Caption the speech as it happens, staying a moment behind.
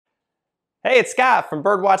Hey, it's Scott from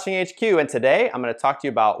Birdwatching HQ, and today I'm going to talk to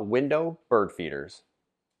you about window bird feeders.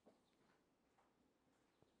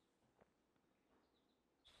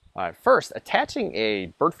 All right, first, attaching a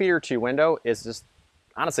bird feeder to your window is just,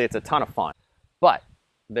 honestly, it's a ton of fun. But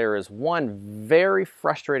there is one very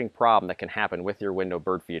frustrating problem that can happen with your window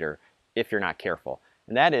bird feeder if you're not careful,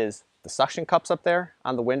 and that is the suction cups up there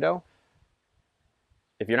on the window.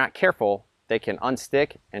 If you're not careful, they can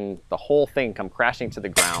unstick and the whole thing come crashing to the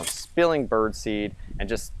ground, spilling bird seed and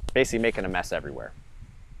just basically making a mess everywhere.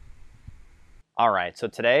 All right, so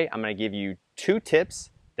today I'm going to give you 2 tips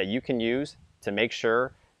that you can use to make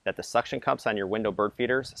sure that the suction cups on your window bird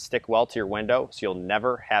feeders stick well to your window so you'll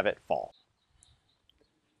never have it fall.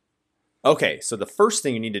 Okay, so the first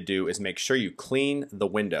thing you need to do is make sure you clean the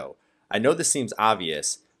window. I know this seems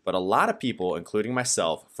obvious, but a lot of people, including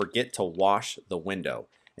myself, forget to wash the window.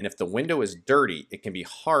 And if the window is dirty, it can be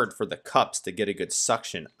hard for the cups to get a good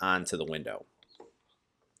suction onto the window.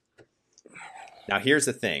 Now here's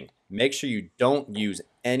the thing, make sure you don't use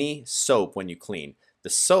any soap when you clean. The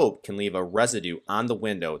soap can leave a residue on the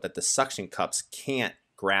window that the suction cups can't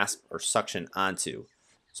grasp or suction onto.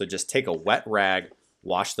 So just take a wet rag,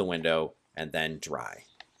 wash the window, and then dry.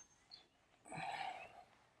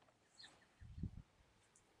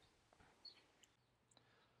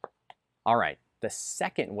 All right, the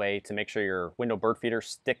second way to make sure your window bird feeders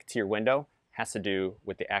stick to your window has to do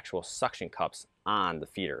with the actual suction cups on the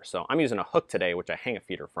feeder. So I'm using a hook today, which I hang a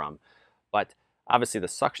feeder from, but obviously the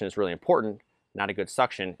suction is really important. Not a good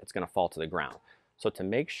suction, it's going to fall to the ground. So to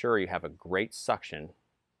make sure you have a great suction,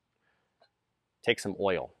 take some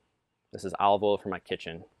oil. This is olive oil from my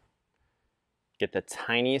kitchen. Get the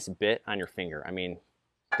tiniest bit on your finger. I mean,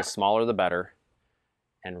 the smaller the better,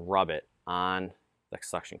 and rub it on the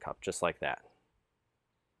suction cup, just like that.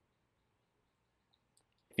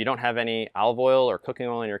 If you don't have any olive oil or cooking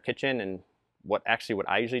oil in your kitchen, and what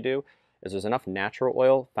I usually do is there's enough natural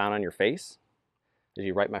oil found on your face. As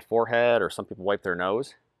you wipe my forehead, or some people wipe their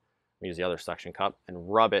nose, I use the other suction cup and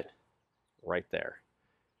rub it right there.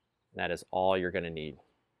 And that is all you're going to need.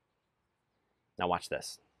 Now watch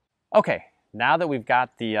this. Okay, now that we've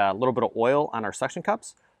got the little bit of oil on our suction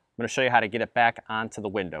cups, I'm going to show you how to get it back onto the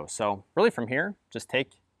window. So really from here, just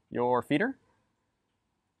take your feeder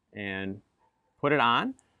and put it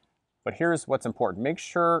on. But here's what's important. Make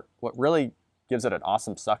sure what really gives it an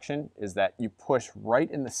awesome suction is that you push right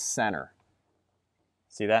in the center.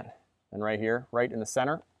 See that? And right here, right in the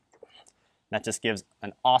center. That just gives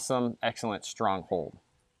an awesome, excellent, strong hold.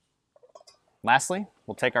 Lastly,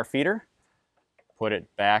 we'll take our feeder, put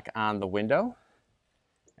it back on the window,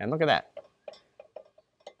 and look at that.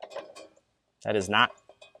 That is not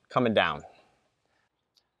coming down.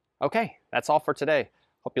 Okay, that's all for today.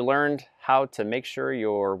 Hope you learned how to make sure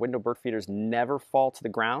your window bird feeders never fall to the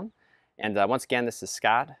ground. And once again, this is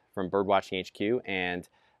Scott from Birdwatching HQ, and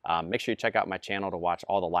make sure you check out my channel to watch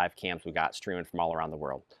all the live cams we got streaming from all around the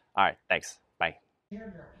world. All right, thanks. Bye.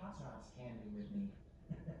 Shared your Hot Shots candy with me.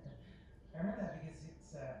 I remember that because